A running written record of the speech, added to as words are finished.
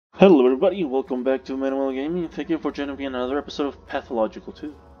Hello everybody, welcome back to Manuel Gaming. Thank you for joining me in another episode of Pathological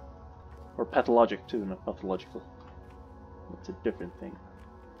 2. Or Pathologic 2, not Pathological. It's a different thing.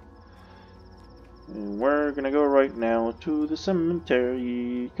 And we're gonna go right now to the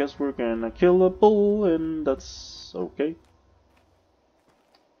cemetery, because we're gonna kill a bull, and that's okay.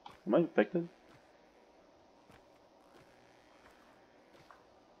 Am I infected?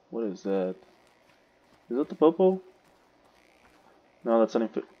 What is that? Is that the popo? No, that's an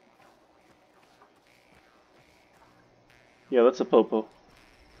infect. Yeah, that's a popo.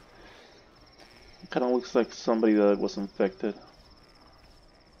 Kinda looks like somebody that was infected.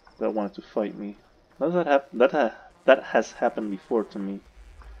 That wanted to fight me. Does that happen? That has happened before to me,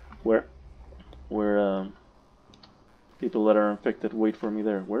 where people that are infected wait for me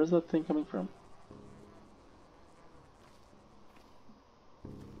there. Where is that thing coming from?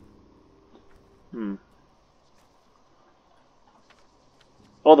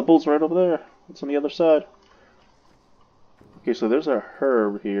 Oh, the bull's right over there. It's on the other side. Okay, so there's a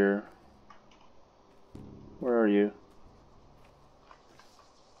herb here. Where are you?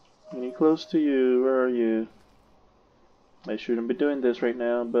 Getting close to you. Where are you? I shouldn't be doing this right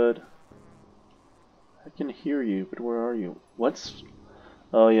now, but I can hear you. But where are you? What's?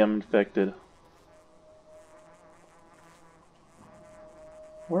 Oh yeah, I'm infected.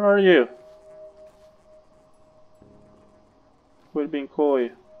 Where are you? Quit being coy.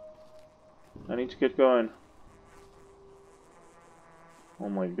 I need to get going. Oh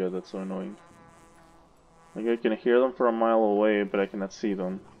my god, that's so annoying. Like I can hear them from a mile away, but I cannot see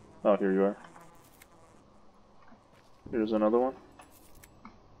them. Oh, here you are. Here's another one.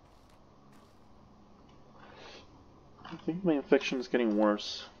 I think my infection is getting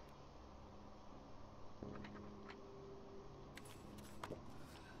worse.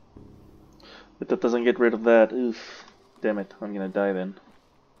 But that doesn't get rid of that. Oof. Damn it, I'm gonna die then.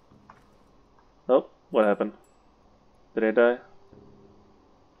 Oh, what happened? Did I die?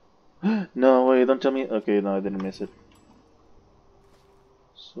 No, wait, don't tell me. Okay, no, I didn't miss it.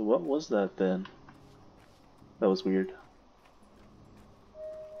 So what was that then? That was weird.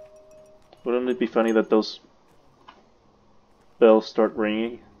 Wouldn't it be funny that those bells start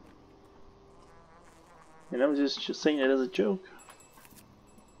ringing? And I'm just saying it as a joke.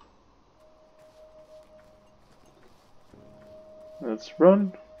 Let's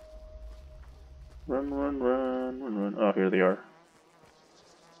run. Run, run, run, run, run. Oh, here they are.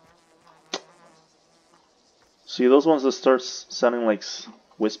 See, those ones that start sounding like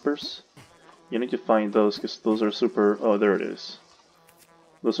whispers? You need to find those, because those are super... Oh, there it is.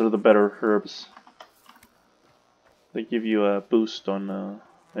 Those are the better herbs. They give you a boost on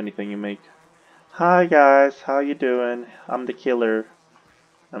anything you make. Hi guys, how you doing? I'm the killer.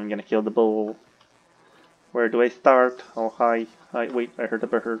 I'm gonna kill the bull. Where do I start? Oh, hi. Hi, wait, I heard a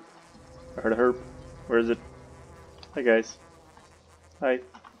herb. I heard a herb. Where is it? Hi guys. Hi.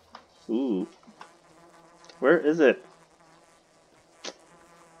 Ooh. Where is it?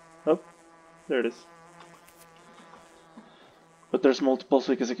 Oh, there it is. But there's multiple,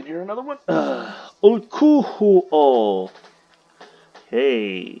 so because I can hear another one. Oh,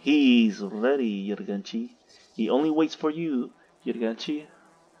 hey, he's ready, Yerganchi. He only waits for you, Yerganchi.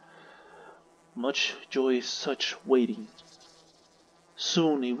 Much joy is such waiting.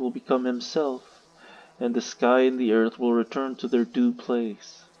 Soon he will become himself, and the sky and the earth will return to their due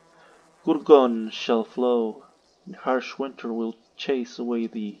place. Gurgon shall flow, and harsh winter will chase away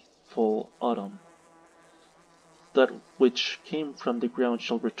the full autumn. That which came from the ground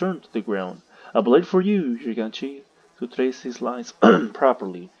shall return to the ground. A blade for you, Giganchi, to trace his lines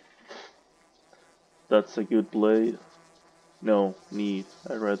properly. That's a good blade. No need.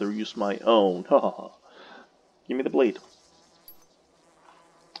 I'd rather use my own. Ha ha ha. Give me the blade.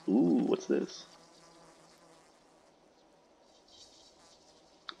 Ooh, what's this?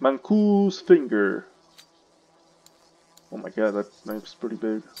 Manku's finger. Oh my god, that knife's pretty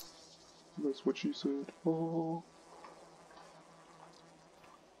big. That's what she said. Oh.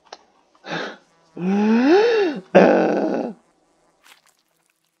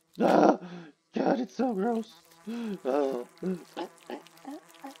 God, it's so gross. I'm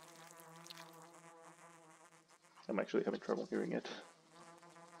actually having trouble hearing it.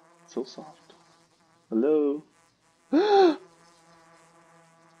 It's so soft. Hello?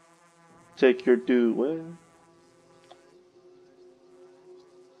 Take your due. Well.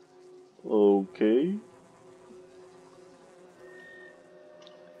 Okay.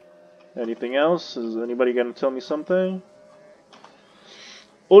 Anything else? Is anybody gonna tell me something?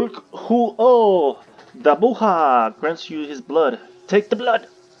 Ulk hu oh! The Buha grants you his blood. Take the blood!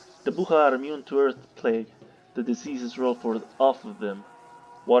 The Buha are immune to earth plague. The diseases roll off of them.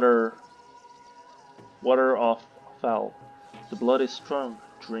 Water, water of fowl. The blood is strong.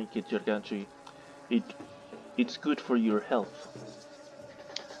 Drink it, Jarganchi. It, it's good for your health.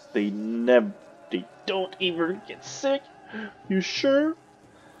 They don't even get sick. You sure?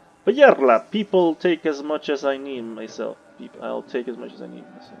 But yeah, people take as much as I need myself. I'll take as much as I need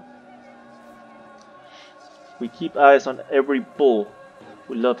myself. We keep eyes on every bull.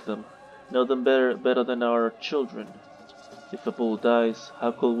 We love them. Know them better than our children. If a bull dies,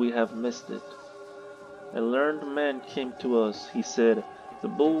 how could we have missed it? A learned man came to us. He said, the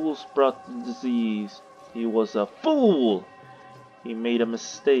bulls brought the disease. He was a fool. He made a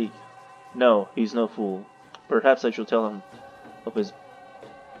mistake. No, he's no fool. Perhaps I should tell him of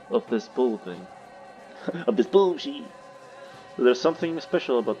this bull thing. Of this bullshit. There's something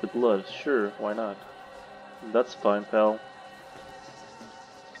special about the blood. Sure, why not? That's fine, pal.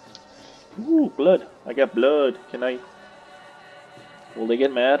 Ooh, blood. I got blood. Can I... Will they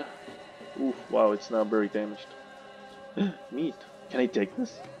get mad? Ooh, wow, it's now very damaged. Meat. Can I take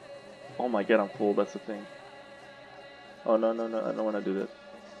this? Oh my god, I'm full. That's the thing. Oh, no, no, no. I don't want to do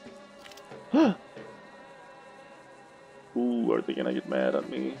that. Ooh, are they gonna get mad at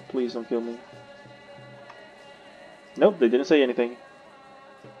me? Please don't kill me. Nope, they didn't say anything.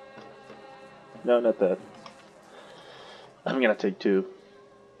 No, not that. I'm gonna take two.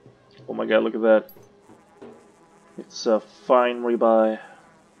 Oh my god, look at that. It's a fine ribeye.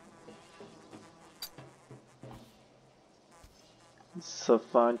 It's a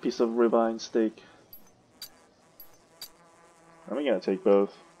fine piece of ribeye and steak. I'm gonna take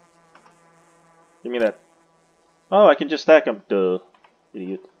both. Give me that. Oh, I can just stack them. Duh.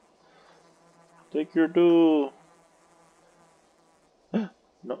 Idiot. Take your two.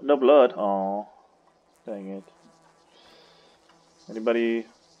 No, no blood. Aw. Dang it. Anybody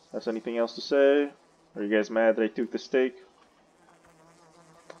has anything else to say? Are you guys mad that I took the steak?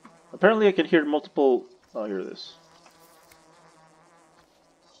 Apparently I can hear multiple... Oh, here it is.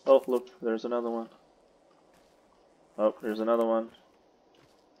 Oh, look, there's another one. Oh, there's another one.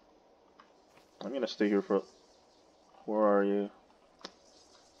 I'm gonna stay here for... Where are you?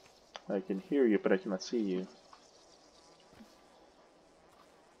 I can hear you, but I cannot see you.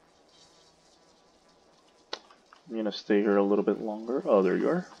 I'm gonna stay here a little bit longer. Oh, there you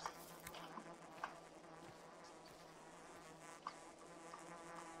are.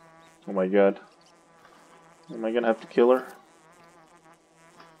 Oh my god. Am I gonna have to kill her?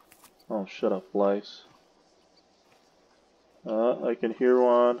 Oh, shut up, flies. I can hear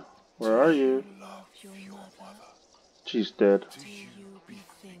one. Where are you? She's dead.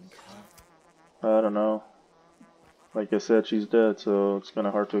 I don't know. Like I said, she's dead, so it's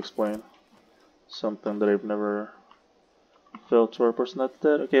kinda hard to explain. Something that I've never felt to a person that's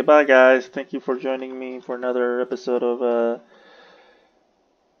dead. Okay, bye guys. Thank you for joining me for another episode of,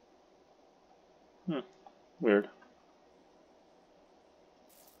 weird.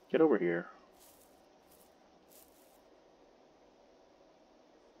 Get over here.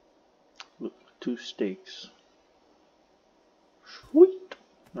 Look, 2 steaks. Sweet!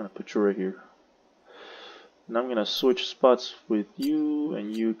 I'm gonna put you right here. And I'm gonna switch spots with you,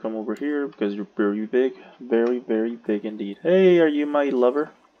 and you come over here because you're very big. Very, very big indeed. Hey, are you my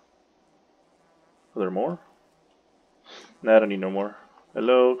lover? Are there more? Nah, I don't need no more.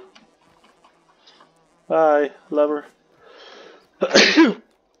 Hello? Hi, lover.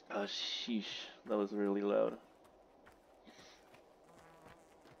 Oh, sheesh. That was really loud.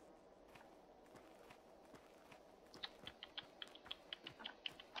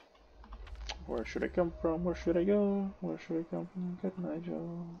 Where should I come from? Where should I go? Where should I come from? Good night,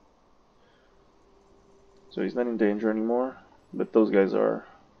 Joe. So he's not in danger anymore, but those guys are.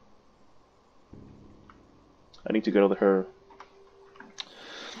 I need to go to her.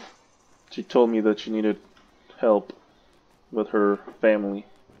 She told me that she needed help with her family.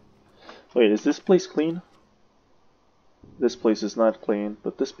 Wait, is this place clean? This place is not clean,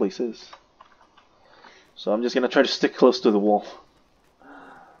 but this place is. So I'm just gonna try to stick close to the wall.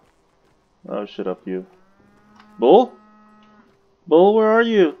 Oh, shut up, you. Bull? Bull, where are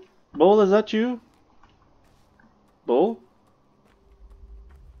you? Bull, is that you? Bull?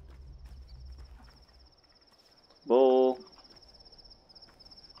 Bull.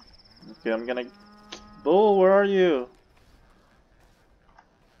 Okay, I'm gonna... Bull, where are you?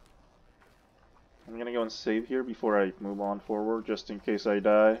 I'm gonna go and save here before I move on forward, just in case I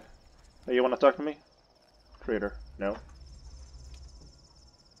die. Hey, you wanna talk to me? Traitor. No.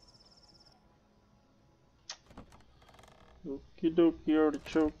 Okie dokie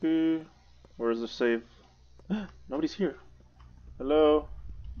artichoke. Where's the save? Nobody's here. Hello?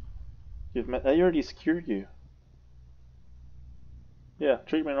 I already secured you. Yeah,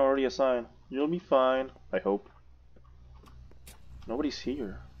 treatment already assigned. You'll be fine, I hope. Nobody's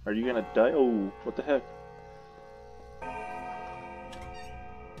here. Are you gonna die? Oh, what the heck? I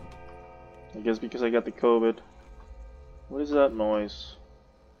guess because I got the COVID. What is that noise?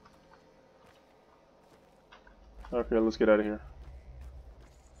 Okay, let's get out of here.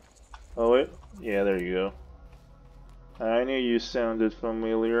 Oh wait, yeah, there you go. I knew you sounded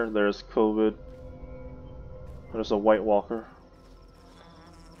familiar. There's COVID. There's a White Walker.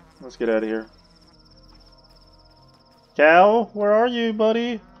 Let's get out of here. Cow, where are you,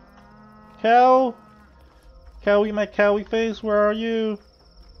 buddy? Cow? Cowie, my cowie face, where are you?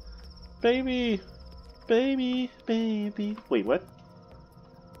 Baby! Baby! Baby! Wait, what?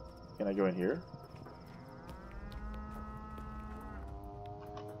 Can I go in here?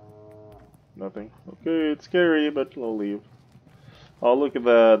 Nothing. Okay, it's scary, but I'll leave. Oh, look at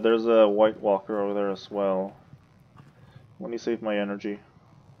that. There's a White Walker over there as well. Let me save my energy.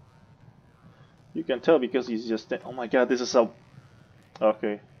 You can tell because he's just... Oh my god, this is so...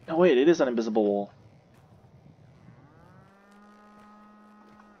 Okay. Oh wait, it is an invisible wall.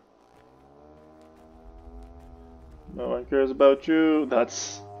 No one cares about you.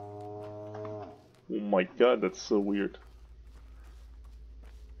 That's... Oh my god, that's so weird.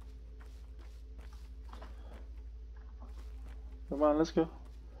 Come on, let's go.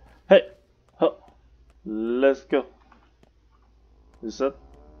 Hey! Huh. Let's go. Is that...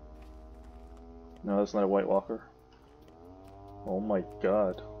 No, that's not a White Walker. Oh my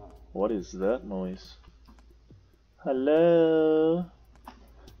god. What is that noise? Hello?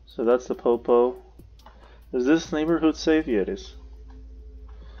 So that's the Popo. Is this neighborhood safe? Yeah, it is.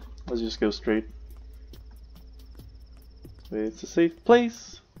 Let's just go straight. It's a safe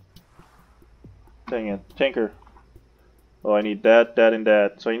place. Dang it. Tanker. Oh, I need that, that, and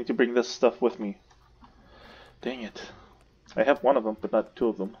that. So I need to bring this stuff with me. Dang it. I have one of them, but not two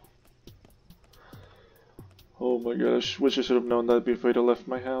of them. Oh my gosh. Wish I should have known that before I left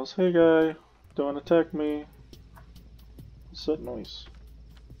my house. Hey guy. Don't attack me. What's that noise?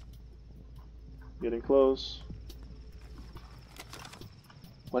 Getting close.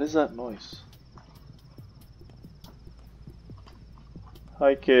 What is that noise?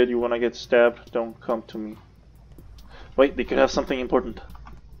 Hi kid, you wanna get stabbed? Don't come to me. Wait, they could have something important.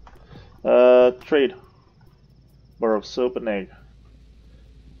 Trade. Bar of soap and egg.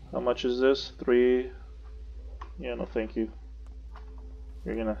 How much is this? 3. Yeah, no thank you.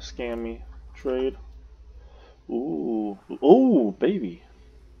 You're gonna scam me. Trade. Ooh. Ooh, baby.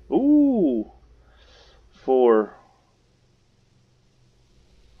 Ooh. 4.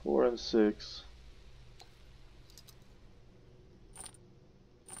 4 and 6.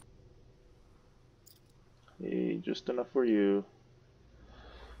 Hey, just enough for you.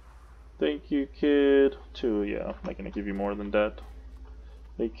 Thank you, kid. 2, yeah, I'm not gonna give you more than that.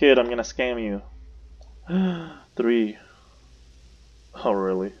 Hey, kid, I'm gonna scam you. 3. Oh,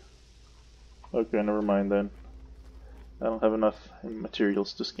 really? Okay, never mind then. I don't have enough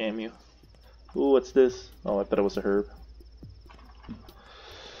materials to scam you. Ooh, what's this? Oh, I thought it was a herb.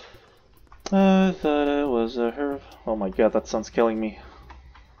 I thought it was a herb. Oh my god, that sun's killing me.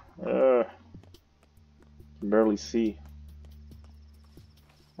 Can barely see.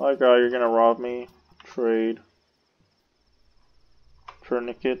 My god, you're gonna rob me? Trade.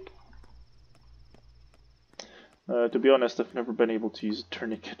 Tourniquet. To be honest, I've never been able to use a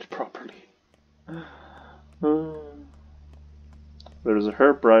tourniquet properly. There's a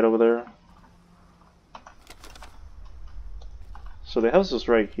herb right over there. So the house is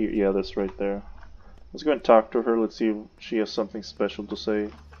right here. Yeah, that's right there. Let's go and talk to her. Let's see if she has something special to say.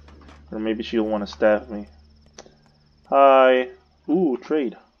 Or maybe she'll want to stab me. Hi. Ooh,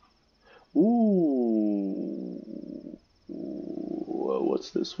 trade. Ooh.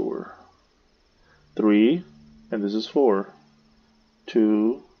 What's this for? 3. And this is 4.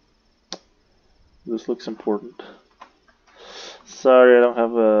 2. This looks important. Sorry, I don't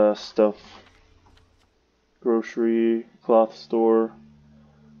have stuff. Grocery, cloth store,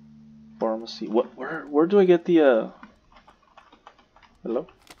 pharmacy. What? Where do I get the? Hello?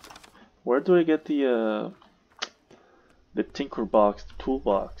 Where do I get the tinker box, the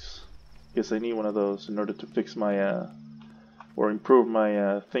toolbox? Guess I need one of those in order to fix my or improve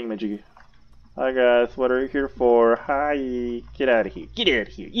my thingamajig. Hi guys, what are you here for? Hi, get out of here! Get out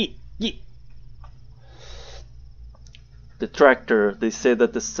of here! Yeet, yeet. The tractor. They say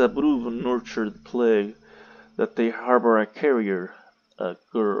that the C.O.W. nurtured the plague. That they harbor a carrier, a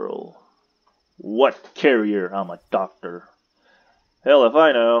girl. What carrier? I'm a doctor. Hell if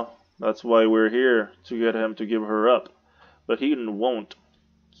I know. That's why we're here, to get him to give her up. But he won't.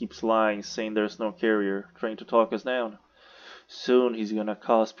 Keeps lying, saying there's no carrier, trying to talk us down. Soon he's gonna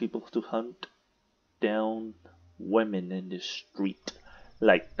cause people to hunt down women in the street,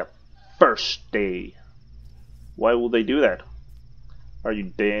 like the first day. Why will they do that? Are you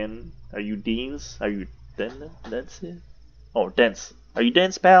Dan? Are you Deans? Are you Den? That's it. Oh, Dance. Are you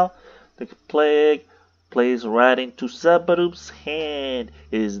Dance, pal? The plague plays right into C.O.W.'s hand.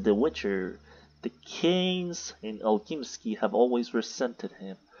 It is the Witcher. The kings in Alkimsky have always resented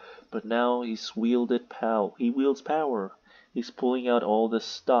him, but now he wields power. He's pulling out all the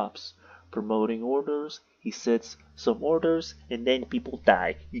stops, promoting orders. He sets some orders, and then people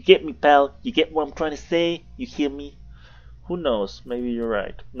die. You get me, pal? You get what I'm trying to say? You hear me? Who knows? Maybe you're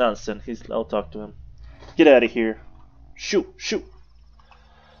right. Nonsense. I'll talk to him. Get out of here. Shoot, shoot.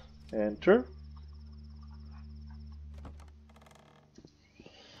 Enter.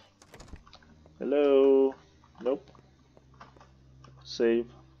 Hello. Nope. Save.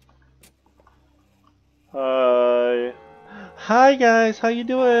 Hi. Hi guys, how you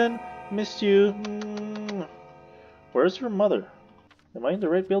doing? Missed you. Where's your mother? Am I in the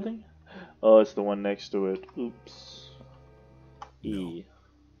right building? Oh, it's the one next to it. Oops. E.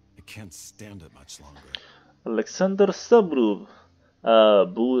 I can't stand it much longer. Alexander Sabrov.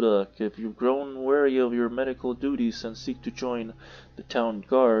 Burak, if you've grown weary of your medical duties and seek to join the town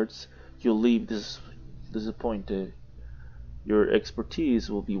guards, you'll leave disappointed. Your expertise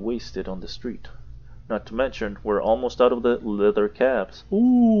will be wasted on the street. Not to mention, we're almost out of the leather caps.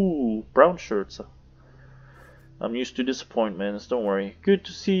 Ooh, brown shirts. I'm used to disappointments, don't worry. Good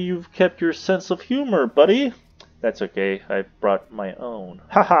to see you've kept your sense of humor, buddy. That's okay, I brought my own.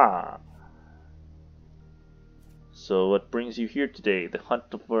 Haha! So what brings you here today? The hunt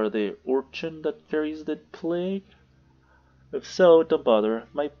for the urchin that carries the plague? If so, don't bother.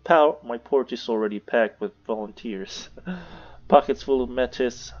 My porch is already packed with volunteers. Pockets full of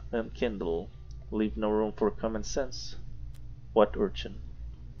matches and kindle. Leave no room for common sense. What urchin?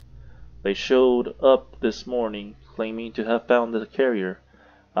 They showed up this morning, claiming to have found the carrier.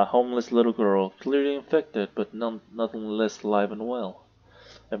 A homeless little girl, clearly infected, but nothing less alive and well.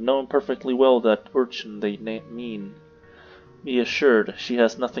 I've known perfectly well that urchin they mean. Be assured, she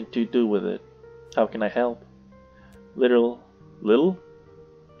has nothing to do with it. How can I help? Little?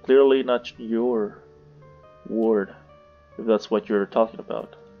 Clearly not your ward, if that's what you're talking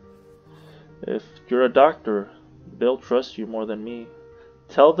about. If you're a doctor, they'll trust you more than me.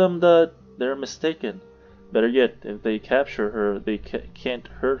 Tell them that they're mistaken. Better yet, if they capture her, they can't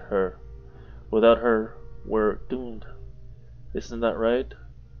hurt her. Without her, we're doomed. Isn't that right?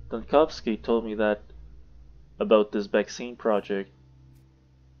 Dankovsky told me that about this vaccine project.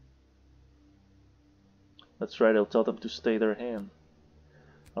 That's right, I'll tell them to stay their hand.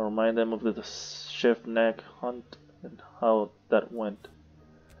 I'll remind them of the Shevnak hunt and how that went.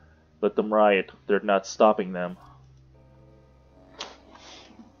 Let them riot, they're not stopping them.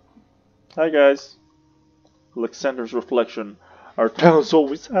 Hi guys. Alexander's reflection. Our town's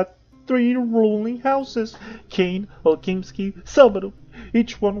always had 3 ruling houses. Kane, Alkimsky, C.O.W.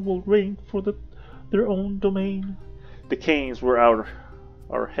 Each one will reign for their own domain. The Kanes were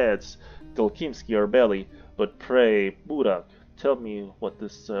our heads, the Alkimsky our belly. But pray, Burak, tell me what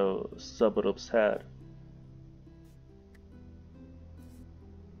this C.O.W.'s had.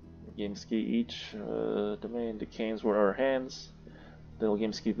 Alkimsky each domain. The Kanes were our hands. The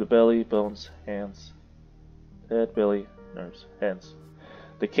Alkimsky the belly, bones, hands. Head, belly, nerves, hands.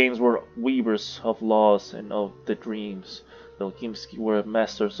 The Kanes were weavers of laws and of the dreams. The Alkimsky were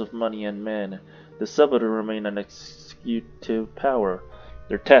masters of money and men. The C.O.W. remained an executive power.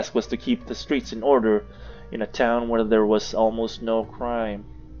 Their task was to keep the streets in order in a town where there was almost no crime.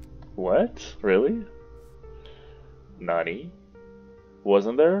 What? Really? Nani?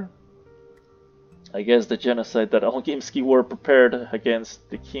 Wasn't there? I guess the genocide that Alkimsky were prepared against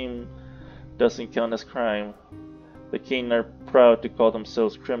the king doesn't count as crime. The king are proud to call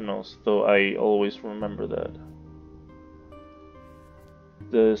themselves criminals, though I always remember that.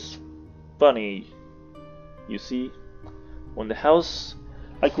 This funny, you see, when the house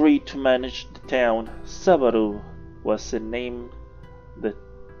agreed to manage the town, C.O.W. was named the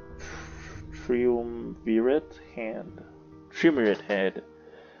Triumvirate Head.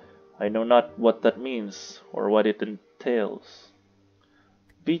 I know not what that means, or what it entails.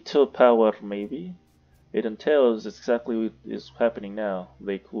 Veto power, maybe? It entails exactly what is happening now.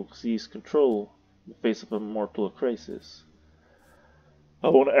 They could seize control in the face of a mortal crisis. I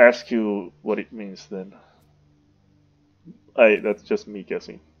won't ask you what it means then. That's just me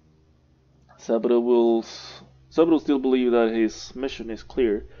guessing. C.O.W. will still believe that his mission is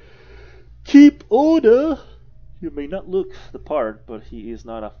clear. Keep order! He may not look the part, but he is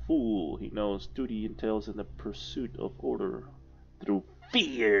not a fool. He knows duty entails in the pursuit of order. through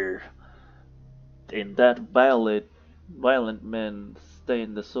fear. And that violent man stay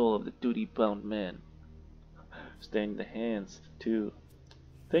in the soul of the duty-bound man. Stay in the hands, too.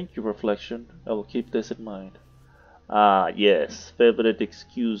 Thank you, Reflection. I will keep this in mind. Ah, yes, favorite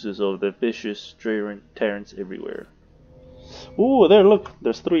excuses of the vicious tyrants everywhere. Ooh, there, look,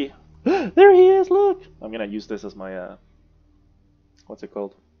 there's 3. There he is, look! I'm gonna use this as my, what's it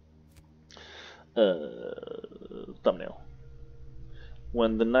called? Thumbnail.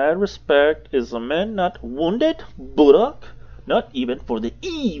 When denied respect, is a man not wounded, Burak? Not even for the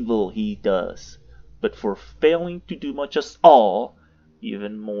evil he does, but for failing to do much at all,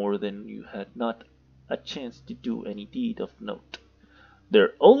 even more than you had not a chance to do any deed of note. There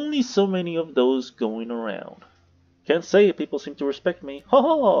are only so many of those going around. Can't say people seem to respect me. Ha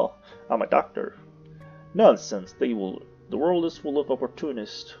ha! I'm a doctor. Nonsense. The world is full of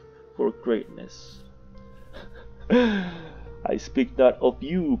opportunists for greatness. I speak not of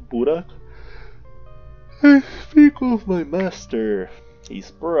you, Burak. I speak of my master. His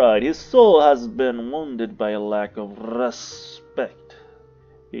pride, his soul has been wounded by a lack of respect.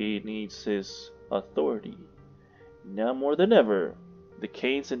 He needs his authority. Now more than ever, the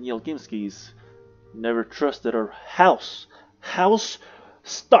Kanes and Yelgimskis never trusted our house. House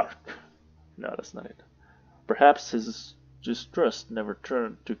Stark. No, that's not it. Perhaps his distrust never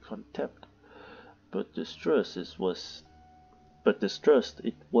turned to contempt. But distrust it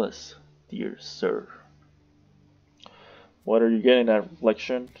was, dear sir. What are you getting at,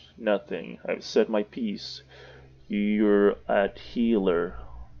 Reflection? Nothing. I've said my piece. You're a healer.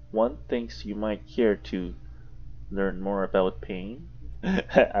 One thinks you might care to learn more about pain.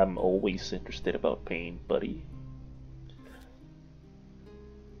 I'm always interested about pain, buddy.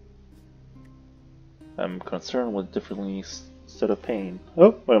 I'm concerned with differently set of pain.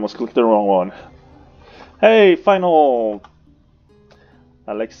 Oh, I almost clicked the wrong one. Hey, final!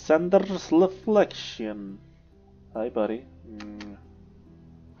 Alexander's Reflection. Hi, buddy.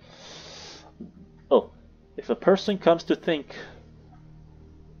 Oh, if a person comes to think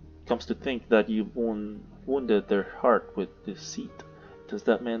that you've wounded their heart with deceit, does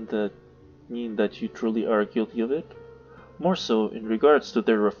that mean that you truly are guilty of it? More so in regards to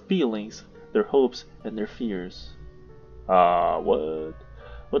their feelings, their hopes, and their fears. What?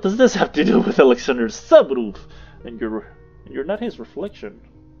 What does this have to do with Alexander's subroof? And you're not his reflection.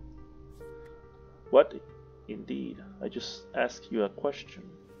 What? Indeed. I just asked you a question.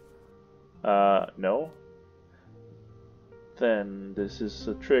 No? Then this is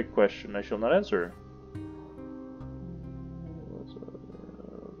a trick question I shall not answer.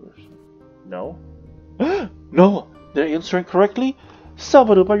 No? No! Did I answer incorrectly?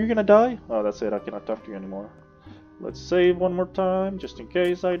 Salvador, are you gonna die? Oh, that's it. I cannot talk to you anymore. Let's save one more time, just in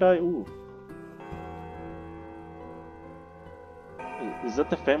case I die. Ooh. Is that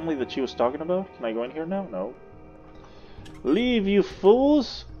the family that she was talking about? Can I go in here now? No. Leave, you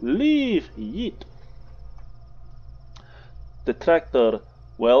fools! Leave! Yeet! Detractor.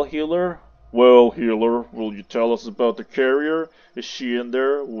 Well, healer? Well, healer, will you tell us about the carrier? Is she in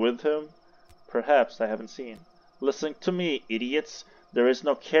there with him? Perhaps, I haven't seen. Listen to me, idiots. There is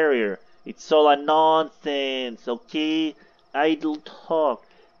no carrier. It's all a nonsense, okay? Idle talk.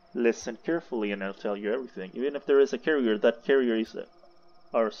 Listen carefully and I'll tell you everything. Even if there is a carrier, that carrier is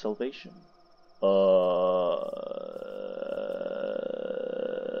our salvation.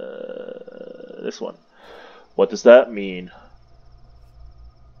 This one. What does that mean?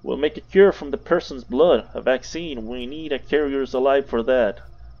 We'll make a cure from the person's blood, a vaccine. We need a carriers alive for that.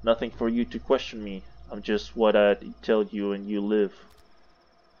 Nothing for you to question me. I'm just what I tell you and you live.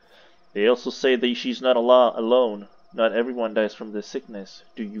 They also say that she's not alone. Not everyone dies from this sickness.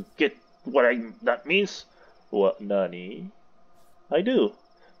 Do you get what that means? What, Nani? I do.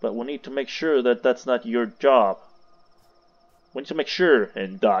 But we need to make sure that that's not your job. We need to make sure,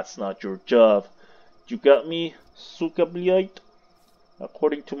 and that's not your job. You got me, C.O.W?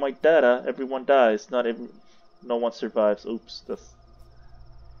 According to my data, everyone dies. No one survives. Oops,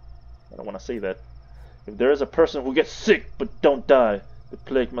 I don't want to say that. If there is a person who gets sick but don't die, the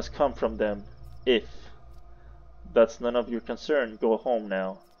plague must come from them. If that's none of your concern, go home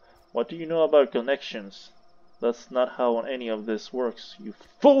now. What do you know about connections? That's not how any of this works, you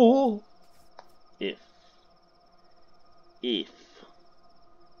fool! If.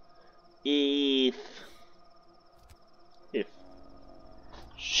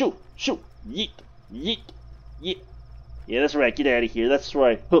 Shoot! Yeet! Yeah, that's right, get out of here, that's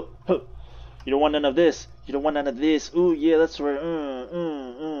right. Huh. You don't want none of this. Ooh, yeah, that's right.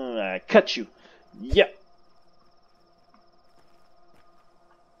 I cut you. Yep.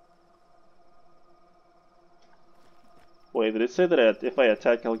 Wait, did it say that if I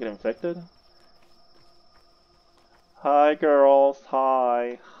attack I'll get infected? Hi girls,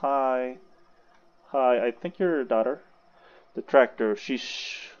 hi, hi, hi. I think you're your daughter. The tractor, she's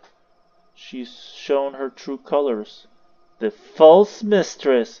shown her true colors. The false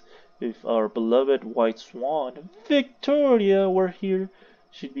mistress. If our beloved white swan, Victoria, were here,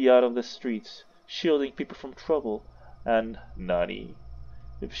 she'd be out on the streets, shielding people from trouble. And naughty.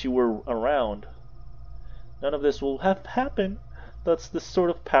 If she were around, none of this will have happened. That's the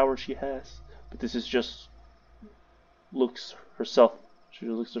sort of power she has. But this is just looks herself. She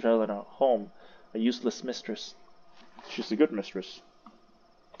looks herself at home. A useless mistress. She's a good mistress.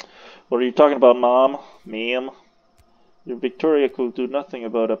 What are you talking about, Mom? Ma'am? Your Victoria could do nothing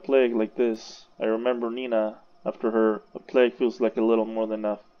about a plague like this. I remember Nina. After her, a plague feels like a little more than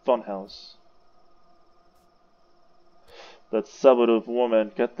a funhouse. That sabotive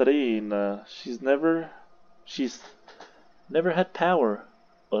woman, Katarina, she's never had power.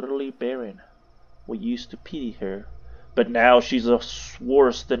 Utterly barren. We used to pity her. But now she's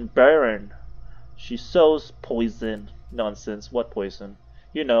worse than barren. She sows poison. Nonsense. What poison?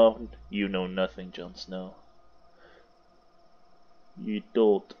 You know nothing, Jon Snow. You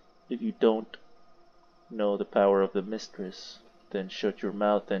don't. If you don't know the power of the mistress, then shut your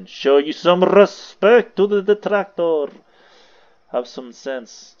mouth and show you some respect to the detractor. Have some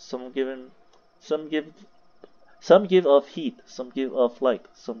sense. Some give off heat. Some give off light.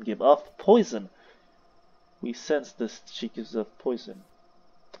 Some give off poison. We sense this. She gives off poison.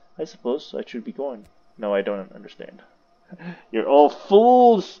 I suppose I should be going. No, I don't understand. You're all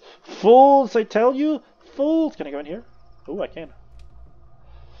fools! Fools, I tell you! Fools! Can I go in here? Oh, I can.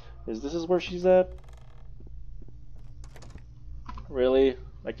 Is this where she's at? Really?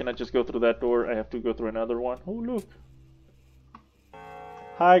 I cannot just go through that door. I have to go through another one. Oh, look.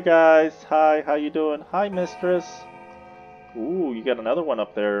 Hi, guys. Hi, how you doing? Hi, mistress. Ooh, you got another one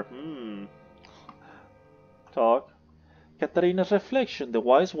up there. Talk. Katarina's reflection. The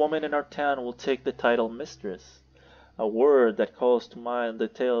wise woman in our town will take the title mistress. A word that calls to mind the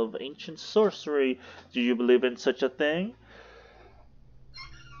tale of ancient sorcery. Do you believe in such a thing?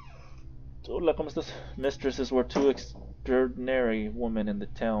 Hola, ¿cómo estás? Mistresses were two extraordinary women in the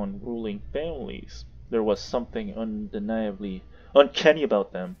town, ruling families. There was something undeniably uncanny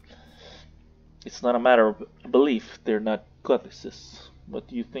about them. It's not a matter of belief. They're not goddesses. What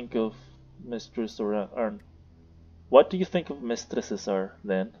do you think of What do you think of mistresses are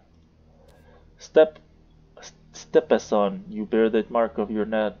then? Step as on, you bear the mark of your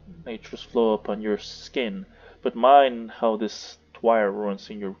nature's flow upon your skin, but mind how this twire runs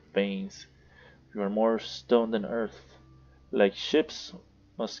in your veins. You are more stone than earth. Like ships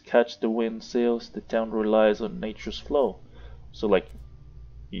must catch the wind sails, the town relies on nature's flow. So like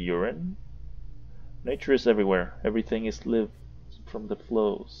urine? Nature is everywhere. Everything is lived from the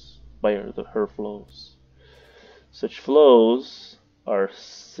flows, by her flows. Such flows are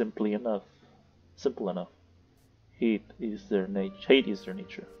simple enough. Hate is their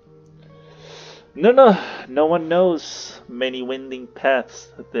nature. No one knows many winding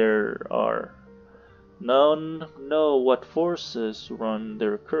paths there are. None know what forces run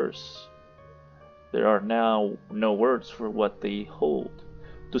their course. There are now no words for what they hold.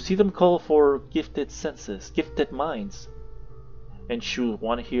 To see them call for gifted senses, gifted minds. And should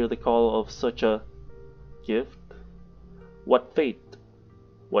one hear the call of such a gift? What fate,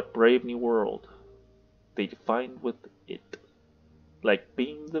 what brave new world they find with it, like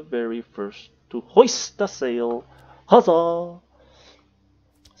being the very first to hoist a sail. Huzzah!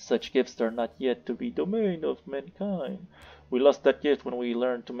 Such gifts are not yet to be domain of mankind. We lost that gift when we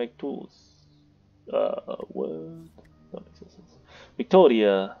learned to make tools. What? That makes no sense.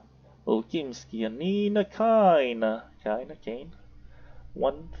 Victoria, Olkimsky, and Nina Kane.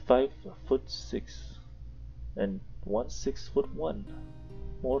 1 5'6" and 1 6'1".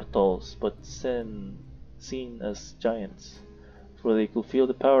 Mortals, but seen as giants, for they could feel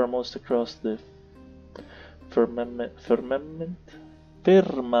the power most across the firmament.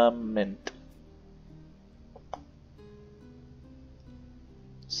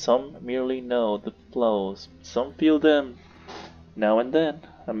 Some merely know the flows, some feel them. Now and then,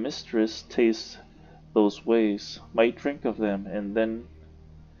 a mistress tastes those ways, might drink of them, and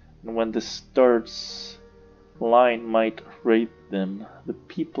when the stars line might raid them. The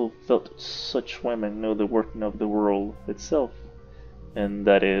people felt such women know the working of the world itself, and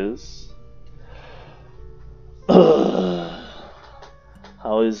that is... How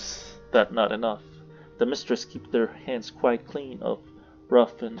is that not enough? The mistress keep their hands quite clean of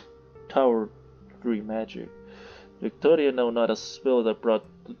rough and towardly magic. Victoria know not a spell that brought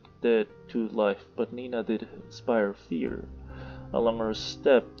dead to life, but Nina did inspire fear. Along her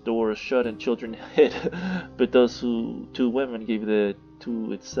step, doors shut and children hid, but those two women gave the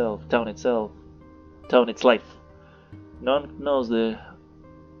town its life. None knows the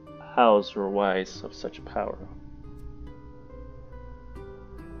hows or whys of such power.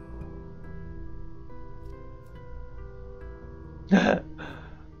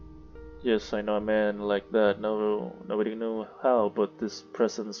 Yes, I know a man like that. No, nobody knew how, but this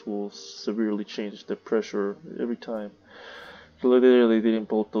presence will severely change the pressure every time. Clearly, they didn't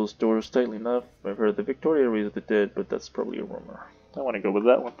bolt those doors tightly enough. I've heard that Victoria raised the dead, but that's probably a rumor. I want to go with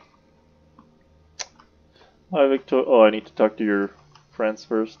that one. Hi, Victoria. Oh, I need to talk to your friends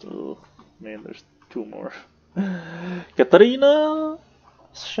first. Oh, man, there's two more. Katarina!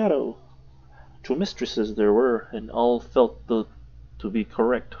 Shadow. Two mistresses there were, and all felt to be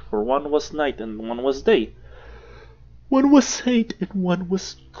correct, for one was night and one was day. One was hate and one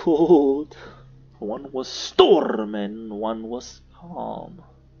was cold. One was storm and one was calm.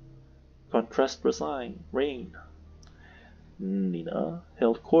 Contrast reign. Nina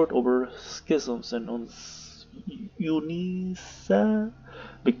held court over schisms and Unisa.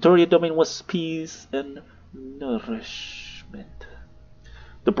 Victoria domain was peace and nourishment.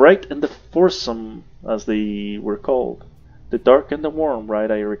 The bright and the foursome, as they were called. The dark and the warm,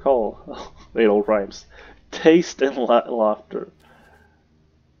 right, I recall. It all rhymes. Taste and laughter.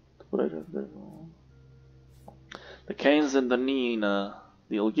 The Canes and the Nina,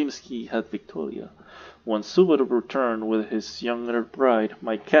 the Olgimski had Victoria. When Subodov returned with his younger bride,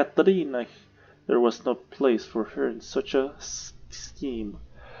 my Katerina, there was no place for her in such a scheme.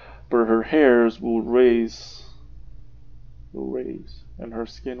 But her hairs will raise, and her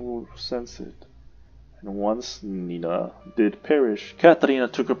skin will sense it. And once Nina did perish, Katerina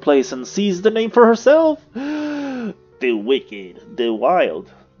took her place and seized the name for herself. The wicked, the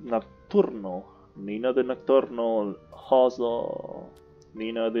wild, nocturnal. Nina the nocturnal, Haza.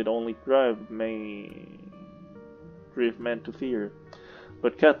 Nina did only drive men to fear.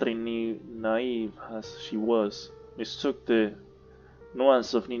 But Katerina, naive as she was, mistook the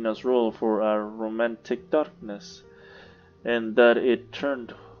nuance of Nina's role for a romantic darkness, and that it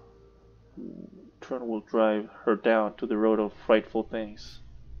turned will drive her down to the road of frightful things.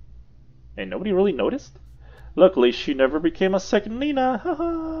 And nobody really noticed? Luckily, she never became a second Nina.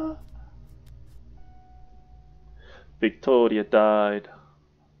 Haha. Victoria died,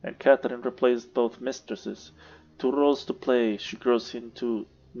 and Catherine replaced both mistresses. Two roles to play, she grows into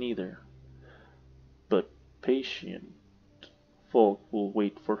neither. But patient folk will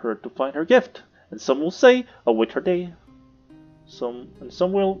wait for her to find her gift, and some will say, await her day. Some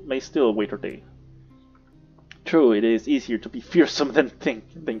may still await her day. True, it is easier to be fearsome than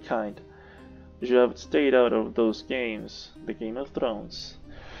kind. You should have stayed out of those games, the Game of Thrones.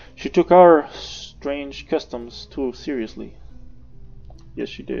 She took our strange customs too seriously. Yes,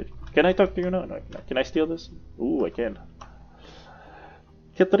 she did. Can I talk to you now? No, can I steal this? Ooh, I can.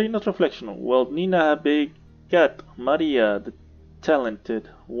 Katerina's reflection. Well, Nina begat Maria, the talented.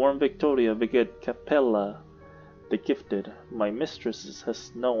 Warm Victoria begat Capella, the gifted. My mistress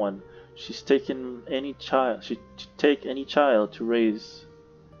has no one. She's taken any child. She'd take any child to raise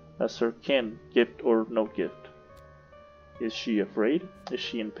as her kin, gift or no gift. Is she afraid? Is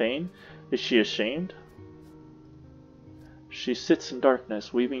she in pain? Is she ashamed? She sits in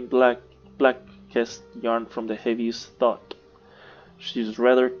darkness, weaving blackest yarn from the heaviest thought. She's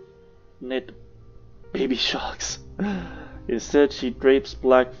rather knit baby shocks. Instead, she drapes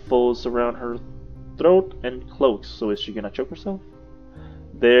black folds around her throat and cloaks. So is she gonna choke herself?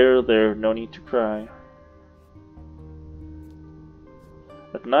 There, no need to cry.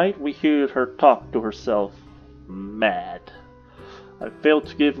 At night, we hear her talk to herself. Mad. I failed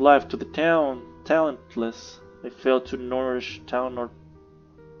to give life to the talentless. I failed to nourish town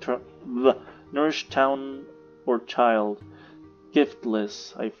or child.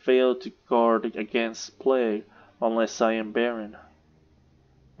 Giftless, I failed to guard against plague unless I am barren.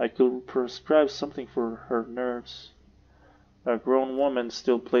 I could prescribe something for her nerves. A grown woman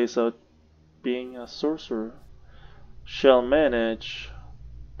still plays out being a sorcerer. Shall manage.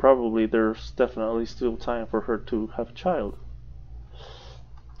 Probably there's definitely still time for her to have a child.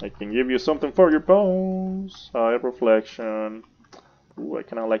 I can give you something for your bones. Eye of reflection. Ooh, I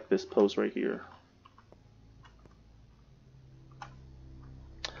kinda like this pose right here.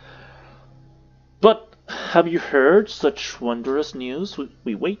 But have you heard such wondrous news?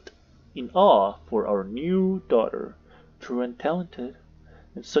 We wait in awe for our new daughter, true and talented.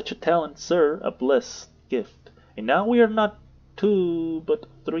 And such a talent, sir, a blessed gift. And now we are not two, but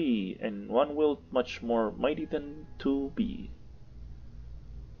three, and one will much more mighty than two be.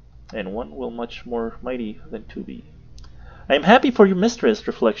 and one will much more mighty than two be. I am happy for your mistress,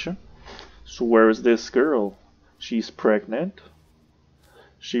 Reflection. So where is this girl? She's pregnant.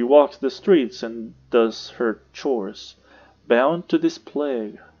 She walks the streets and does her chores, bound to this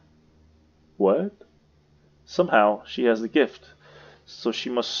plague. What? Somehow she has the gift, so she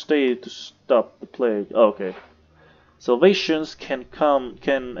must stay to stop the plague. Oh, okay. Salvations can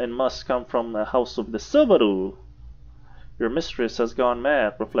and must come from the house of the C.O.W. Your mistress has gone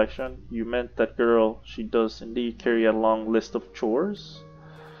mad, Reflection. You meant that girl. She does indeed carry a long list of chores.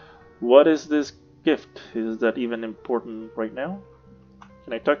 What is this gift? Is that even important right now?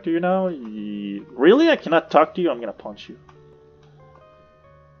 Can I talk to you now? Really? I cannot talk to you? I'm gonna punch you.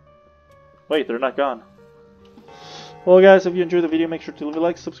 Wait, they're not gone. Well guys, if you enjoyed the video, make sure to leave a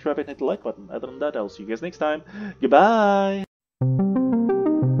like, subscribe, and hit the like button. Other than that, I'll see you guys next time. Goodbye!